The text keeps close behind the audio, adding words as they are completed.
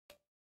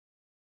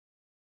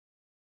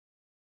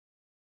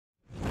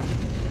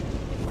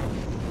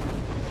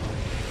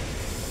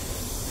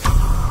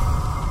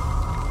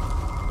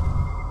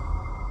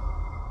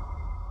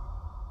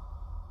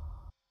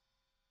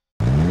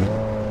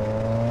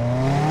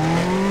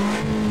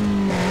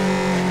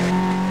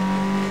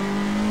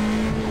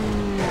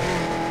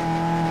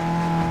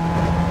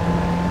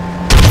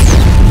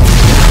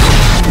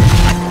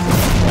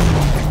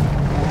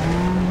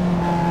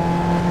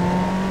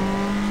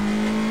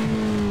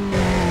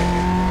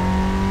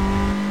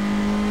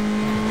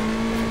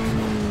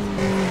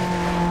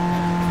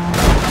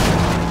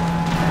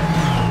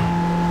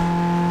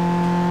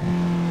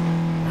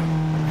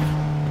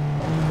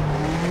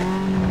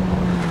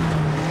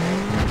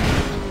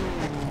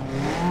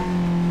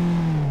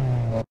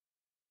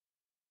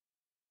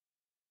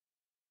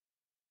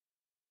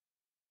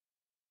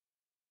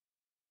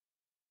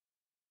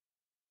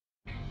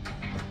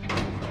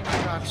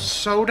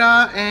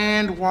Soda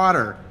and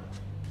water.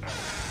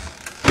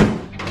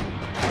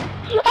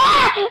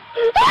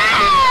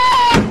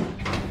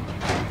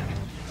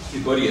 Hey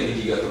buddy, I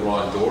think you got the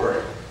wrong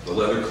door. The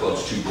leather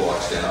club's 2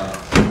 blocks down.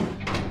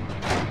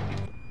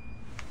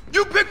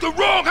 You picked the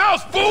wrong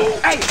house, fool!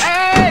 Hey,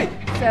 hey!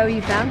 So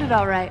you found it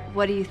all right.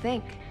 What do you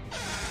think?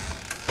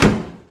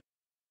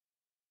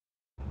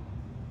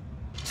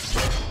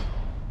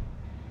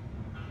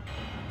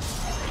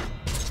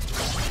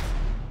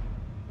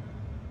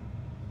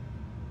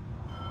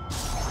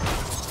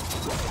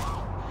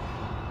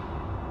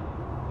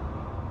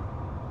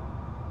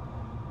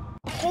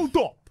 Hold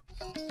up!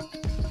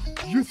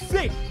 You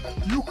think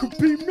you could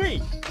be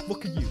me?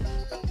 Look at you.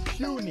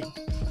 Puny,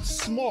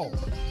 small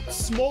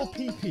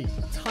PP,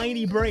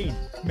 tiny brain.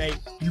 Mate,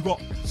 you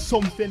got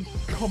something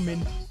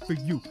coming for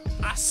you.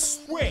 I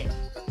swear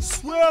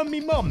on me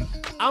mum,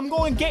 I'm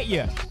gonna get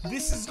you.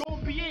 This is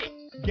gonna be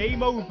it.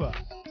 Game over.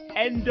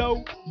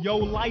 Endo yo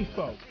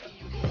lifeo.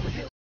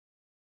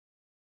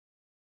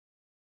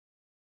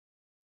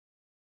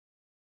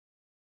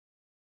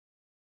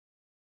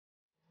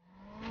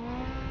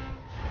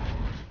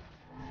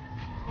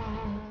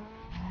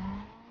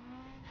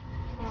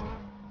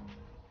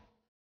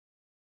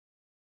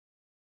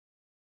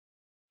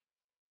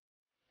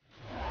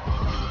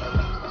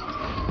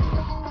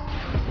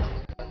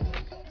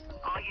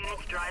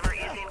 Driver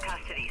is in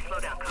custody. Slow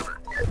down, cover.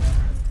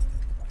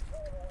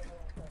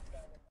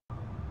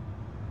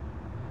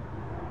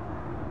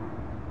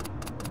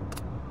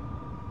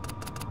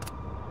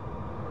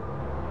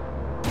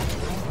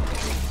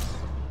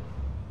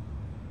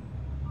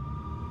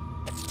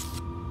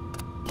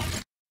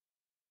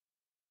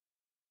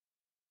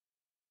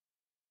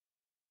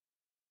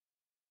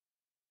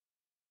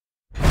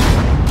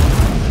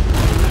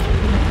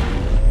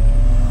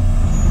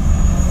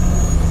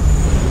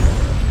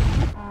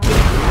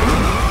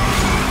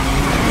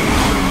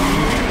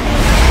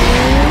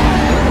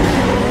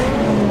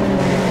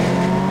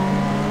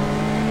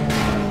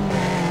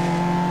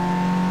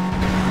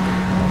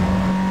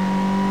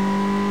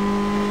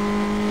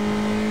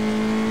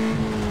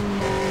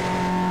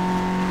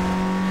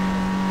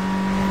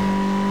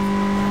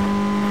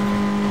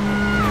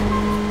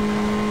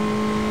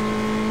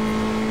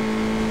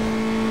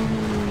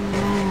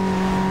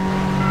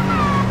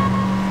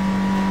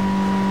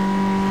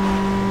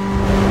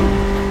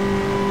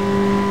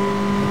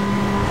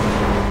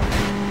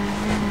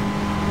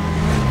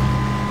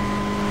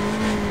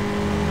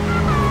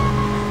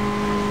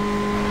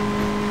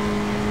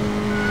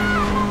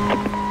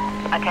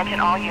 Attention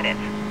all units.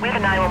 We have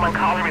a 911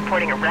 caller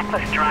reporting a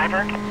reckless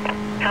driver.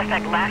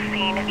 Suspect last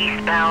seen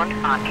eastbound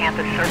on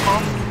Campus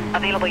Circle.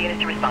 Available units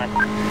to respond.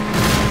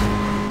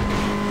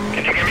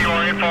 Can you give me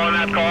more info on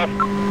that call?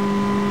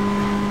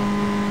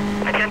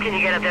 Attempting to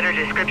get a better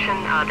description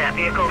of that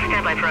vehicle.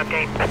 Stand by for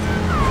update.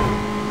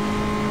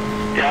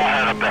 Yeah, I'll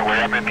head up that way.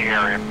 I'm in the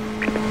area.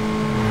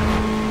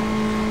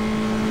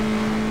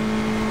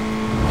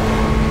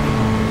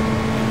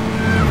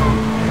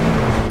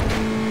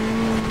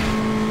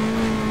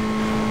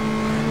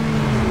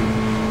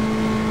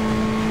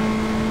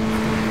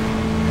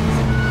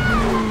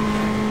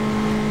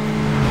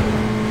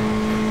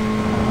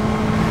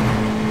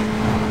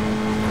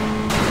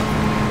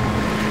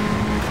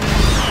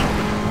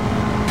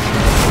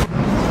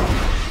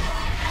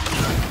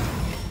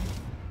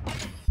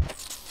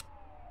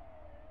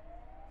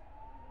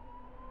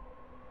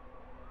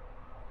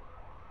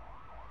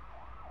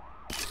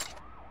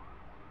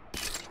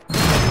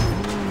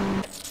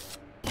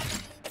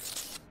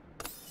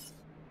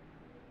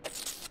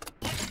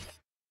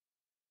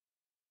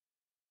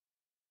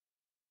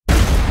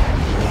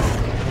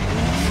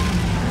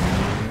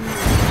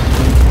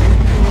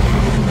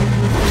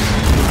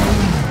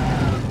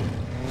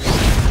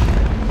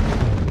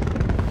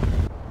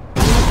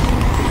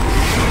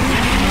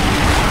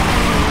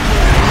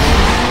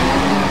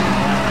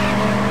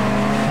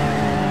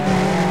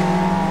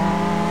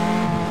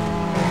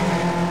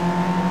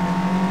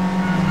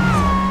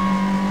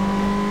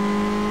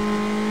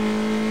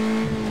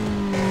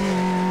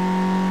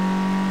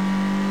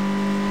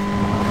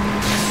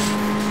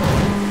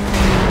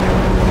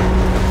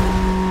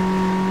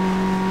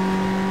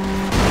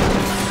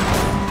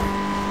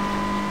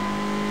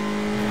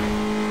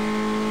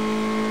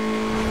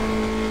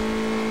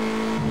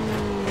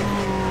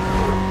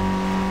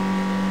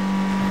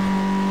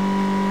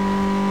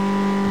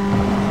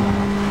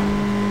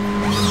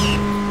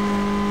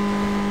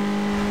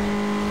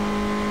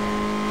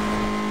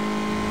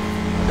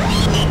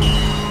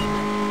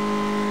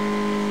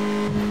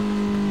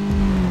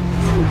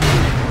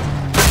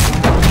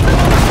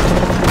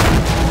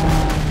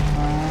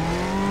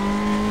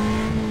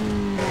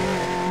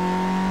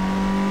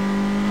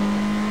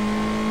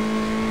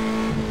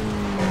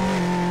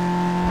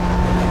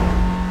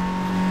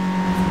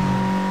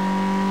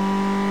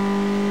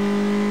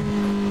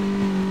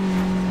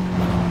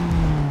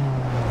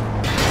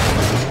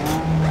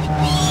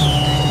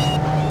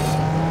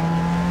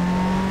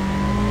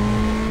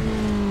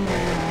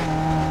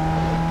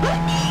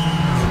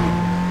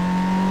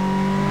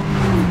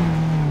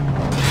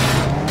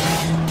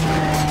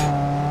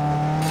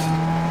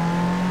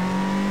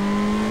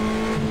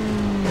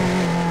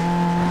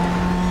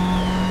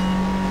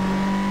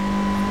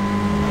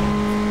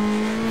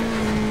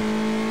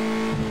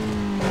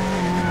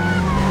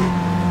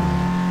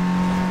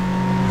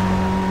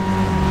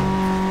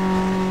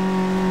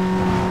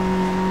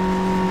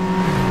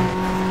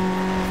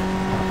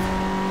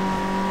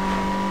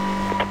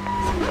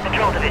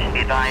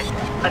 advised.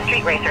 A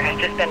street racer has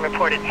just been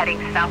reported heading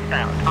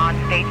southbound on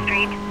State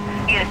Street.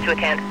 Units to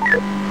attend.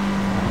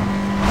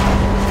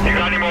 You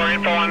got any more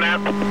info on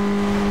that?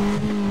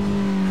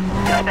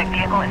 Suspect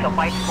vehicle is a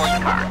white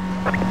sports car.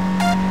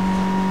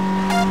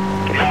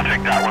 Yeah, I'll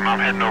take that one. I'm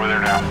heading over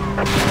there now.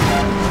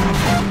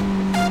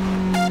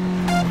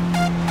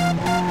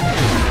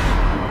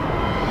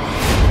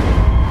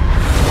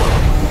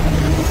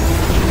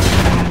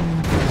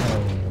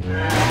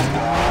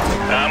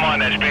 I'm on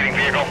that speeding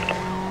vehicle.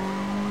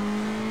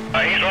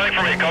 He's running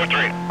for me, code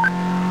 3.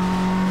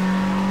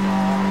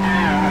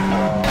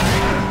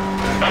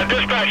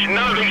 Dispatch,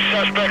 none of these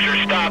suspects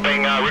are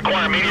stopping.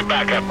 Require immediate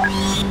backup.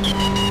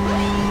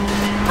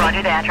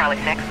 Roger that, Charlie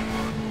 6.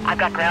 I've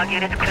got ground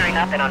units clearing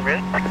up and en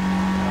route.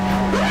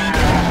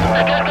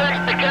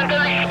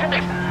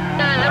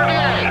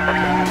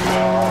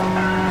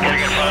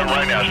 Getting in front of him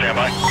right now, stand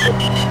by.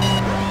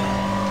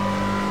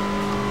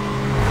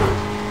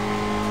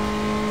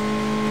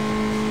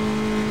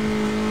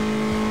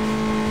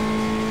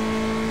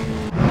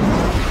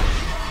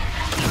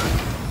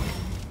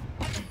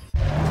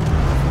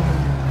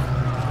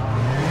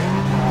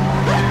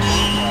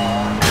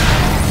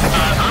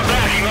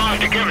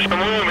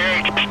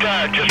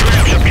 Just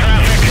ramp some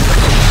traffic.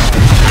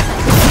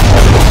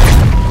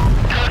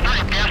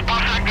 Gas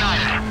pump that guy.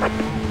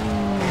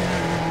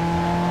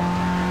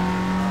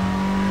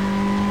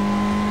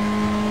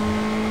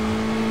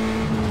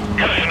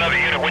 Give us another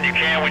unit when you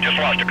can. We just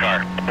lost a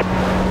car.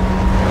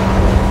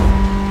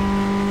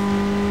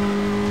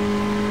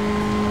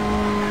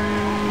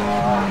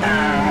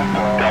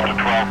 Delta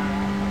 12.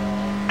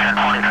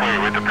 1023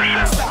 with the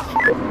pursuit.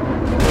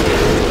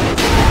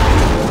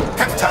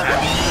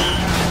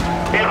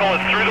 Vehicle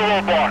is through the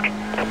low block.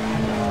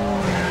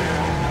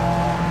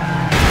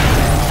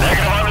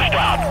 Negative on the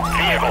stop.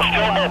 Vehicle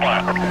still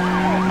mobile.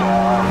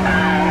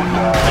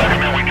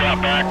 Recommend we drop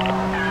back.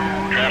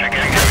 Traffic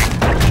getting heavy.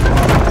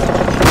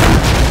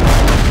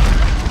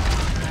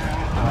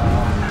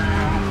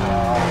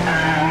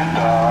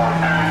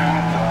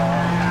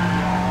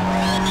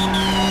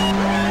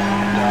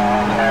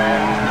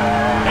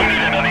 We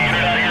need another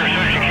unit out of here as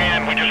soon as you can.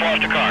 We just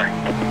lost a car.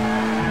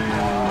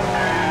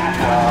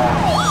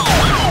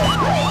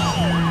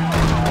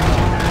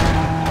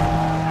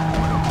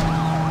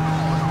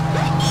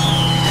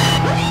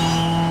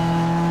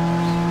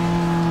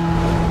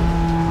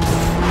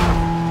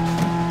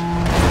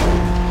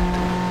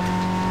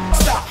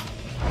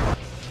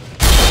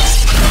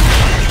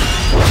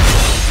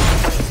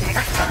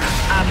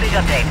 Please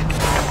update.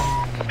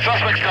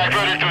 Suspect's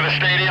diverted to the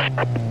stadium.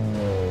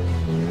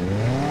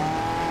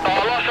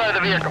 Lost side of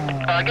the vehicle.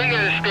 Getting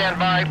into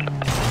standby.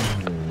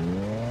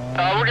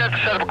 We're gonna have to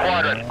set up a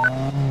quadrant.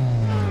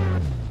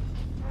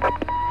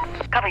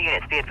 Cover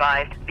units be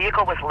advised.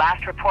 Vehicle was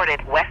last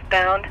reported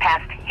westbound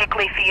past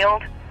Hickley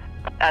Field.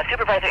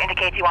 Supervisor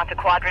indicates he wants a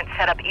quadrant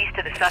set up east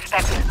of the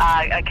suspect.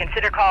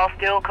 Consider call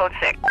still code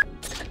 6.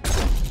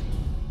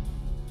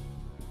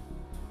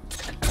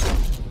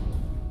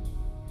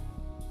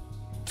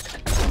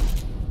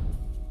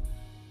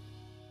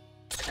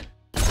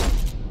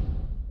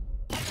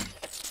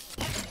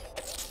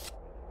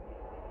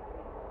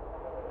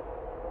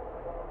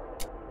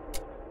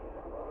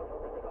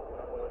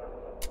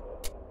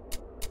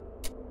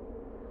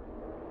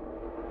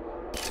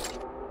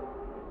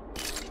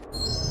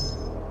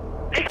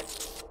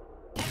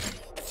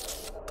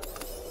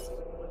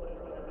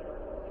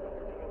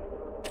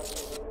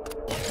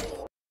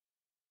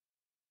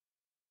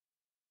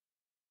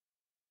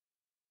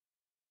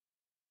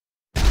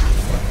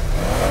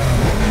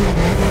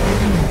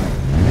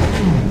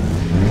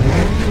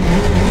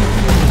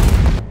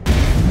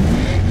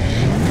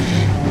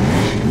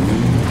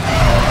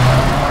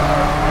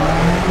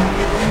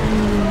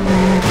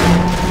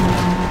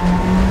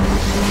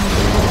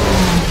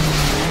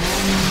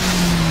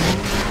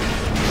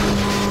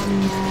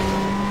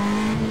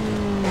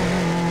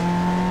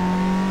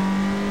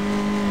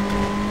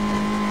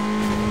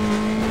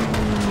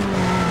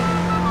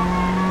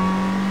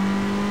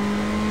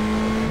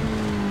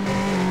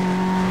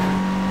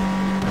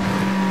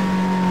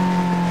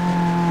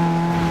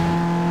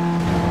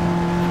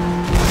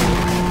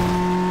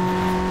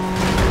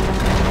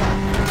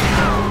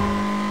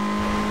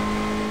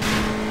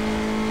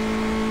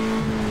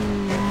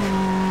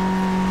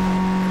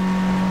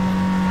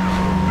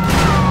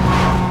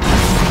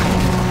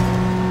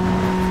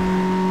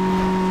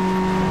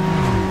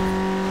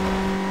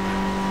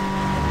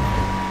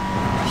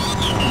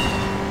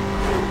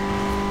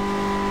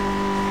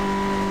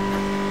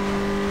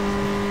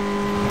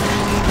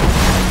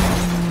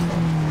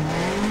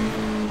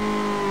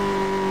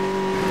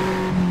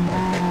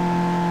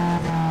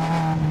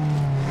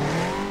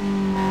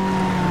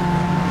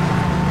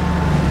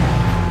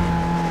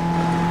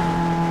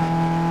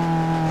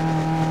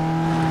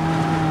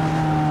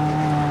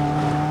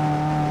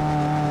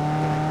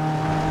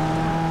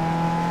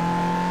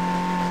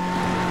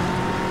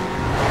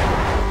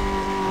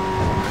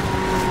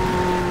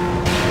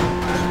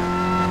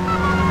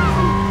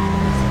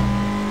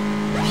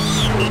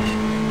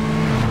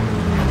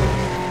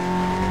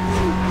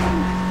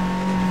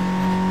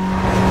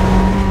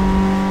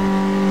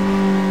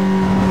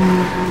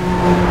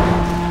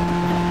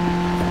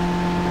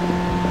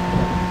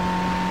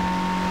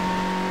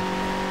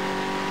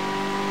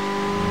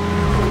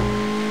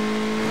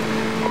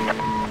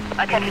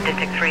 Attention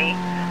District 3.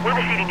 We're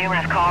receiving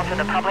numerous calls from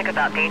the public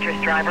about dangerous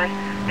drivers.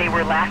 They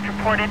were last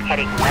reported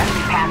heading west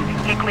past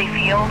Hickley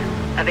Field.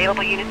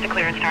 Available units to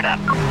clear and start up.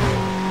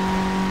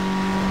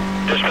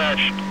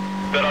 Dispatch,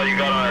 is that all you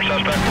got on our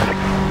suspect?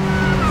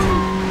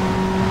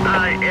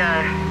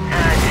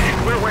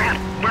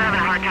 We're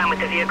having a hard time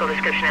with the vehicle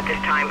description at this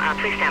time.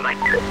 Please stand by.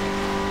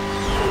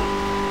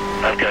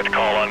 I've got the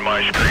call on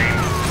my screen.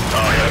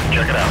 Oh yeah,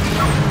 check it out.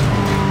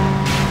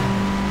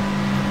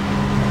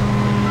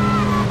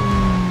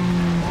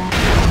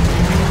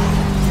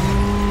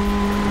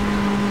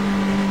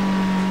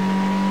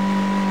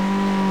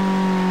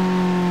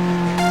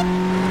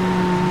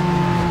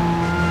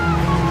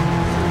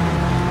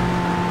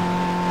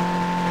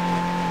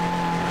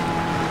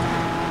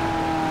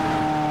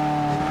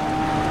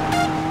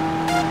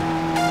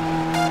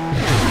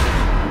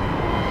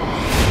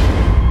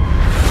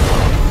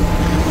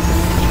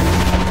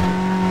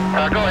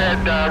 Go ahead,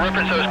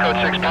 reference those code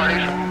 6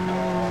 parties.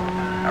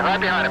 Right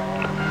behind him.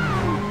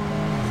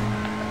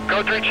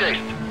 Code 3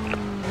 chased.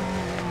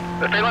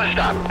 They're failing to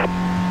stop.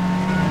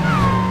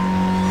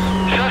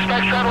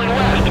 Suspect traveling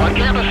west on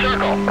Campus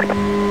Circle.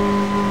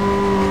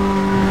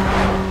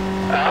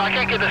 I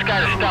can't get this guy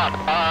to stop.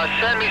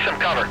 Send me some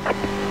cover.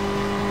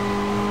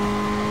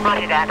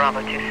 Roger that,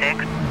 Bravo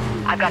 2-6.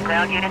 I've got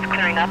ground units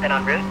clearing up and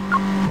en route.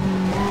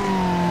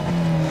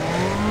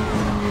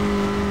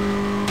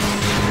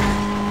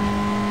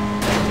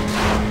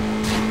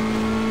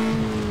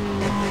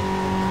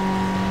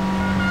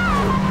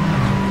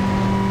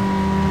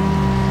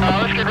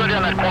 Let's get ready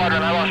on that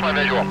quadrant. I lost my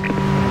visual.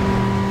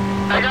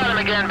 I got him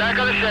again. Back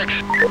on the 6.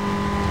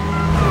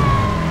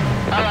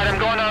 All right, I'm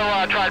going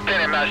to try to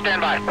pin him.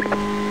 Stand by.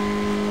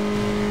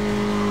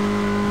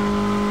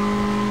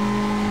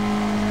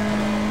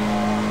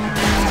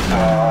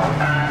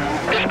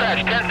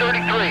 Dispatch,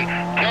 1033.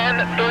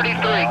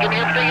 1033. Give me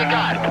everything you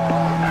got.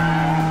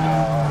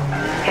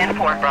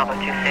 10-4, Bravo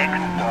 2-6.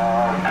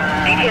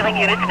 Detailing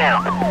units now.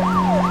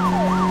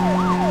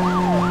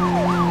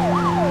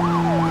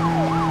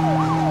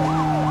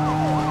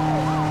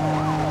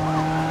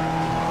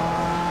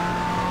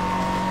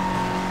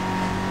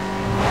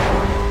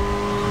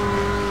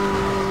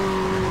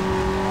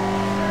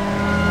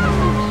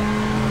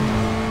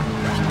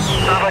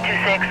 Bravo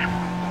 2-6.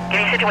 Give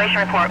me a situation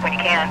report when you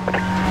can.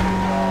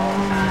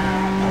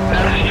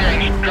 Status has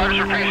changed. Drivers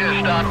refusing to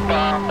stop.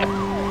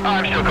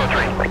 I'm still code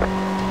 3.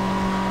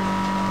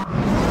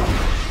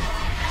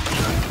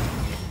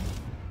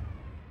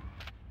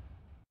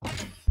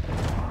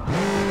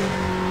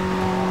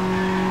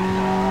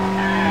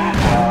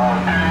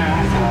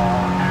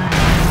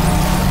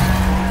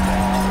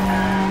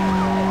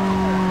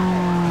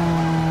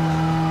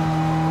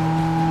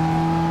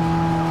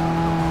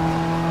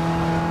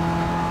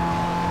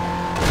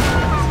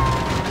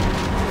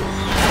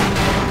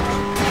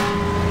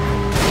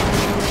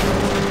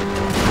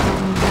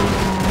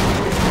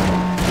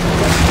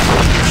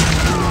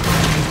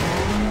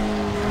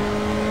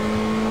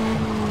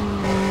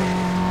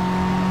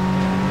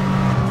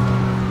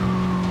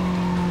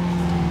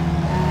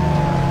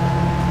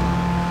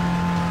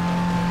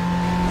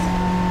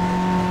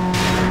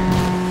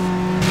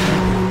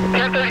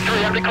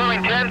 I'm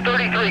declaring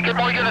 1033. Get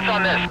more units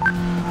on this.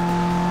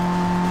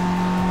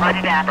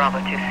 Roger that, Bravo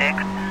 2-6.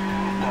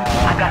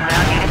 I've got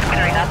ground units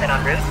clearing up and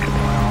en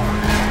route.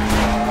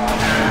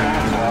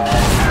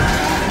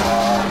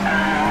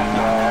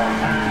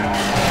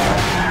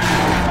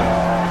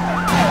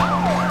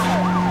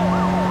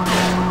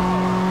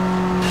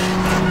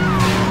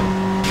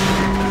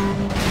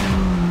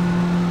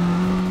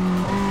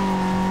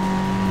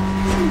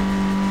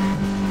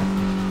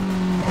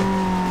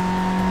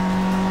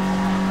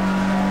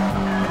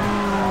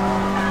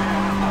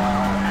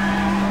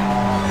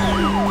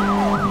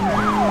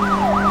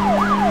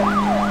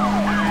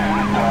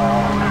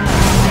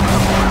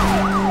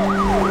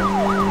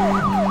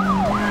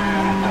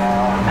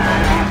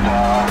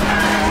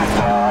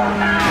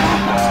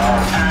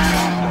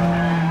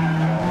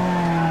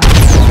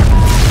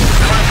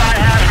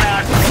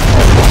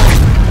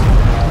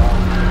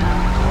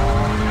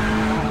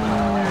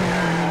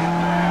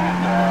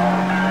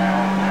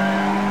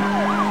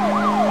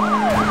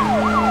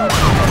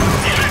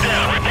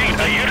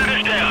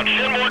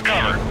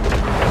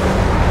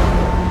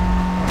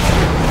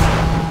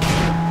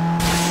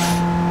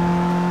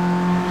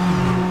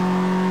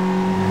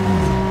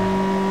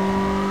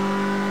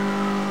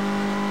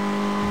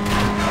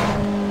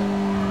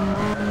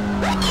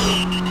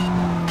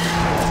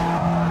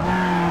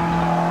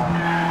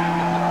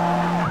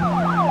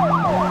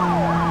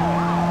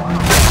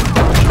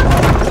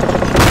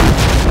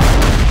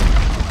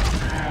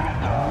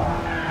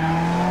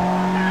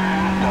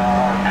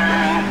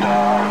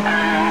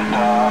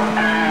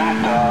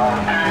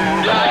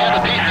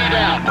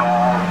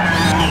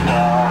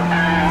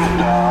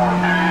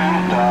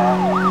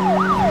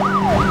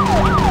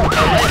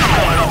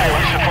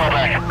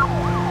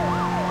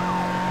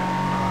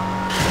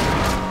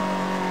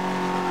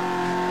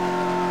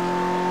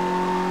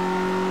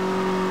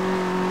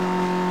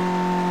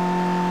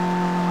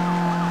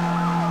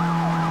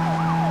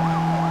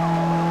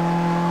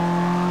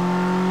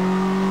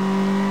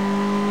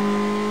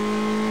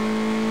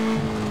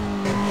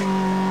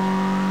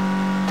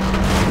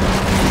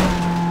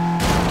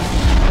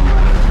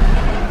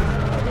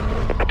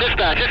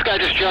 guy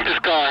just jumped his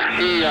car.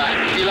 He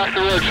lost the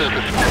road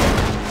surface.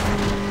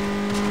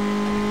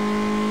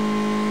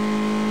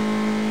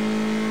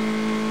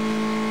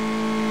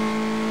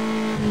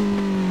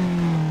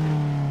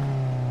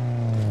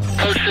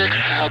 Code 6,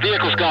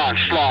 vehicle's gone.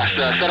 She's lost.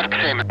 Set up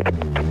containment.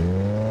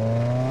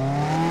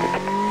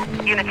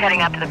 Units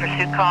heading out to the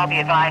pursuit call. Be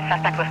advised,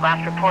 suspect was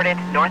last reported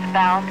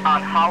northbound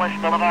on Hollis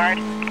Boulevard.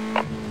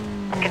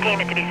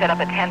 Containment to be set up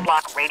at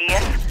 10-block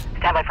radius.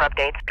 Stand by for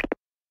updates.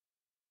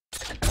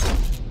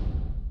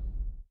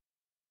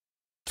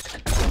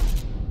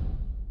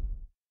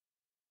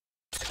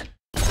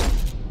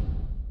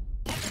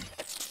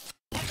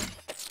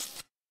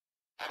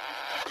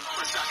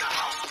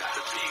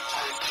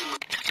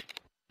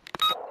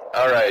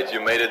 Alright, you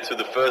made it to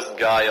the first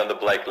guy on the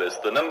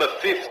blacklist, the number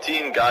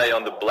 15 guy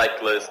on the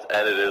blacklist,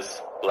 and it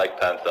is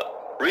Blackpanthaa.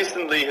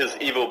 Recently his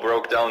Evo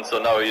broke down, so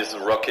now he's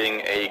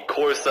rocking a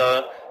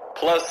Corsa,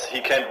 plus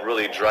he can't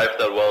really drive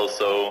that well,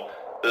 so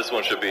this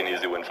one should be an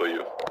easy win for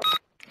you.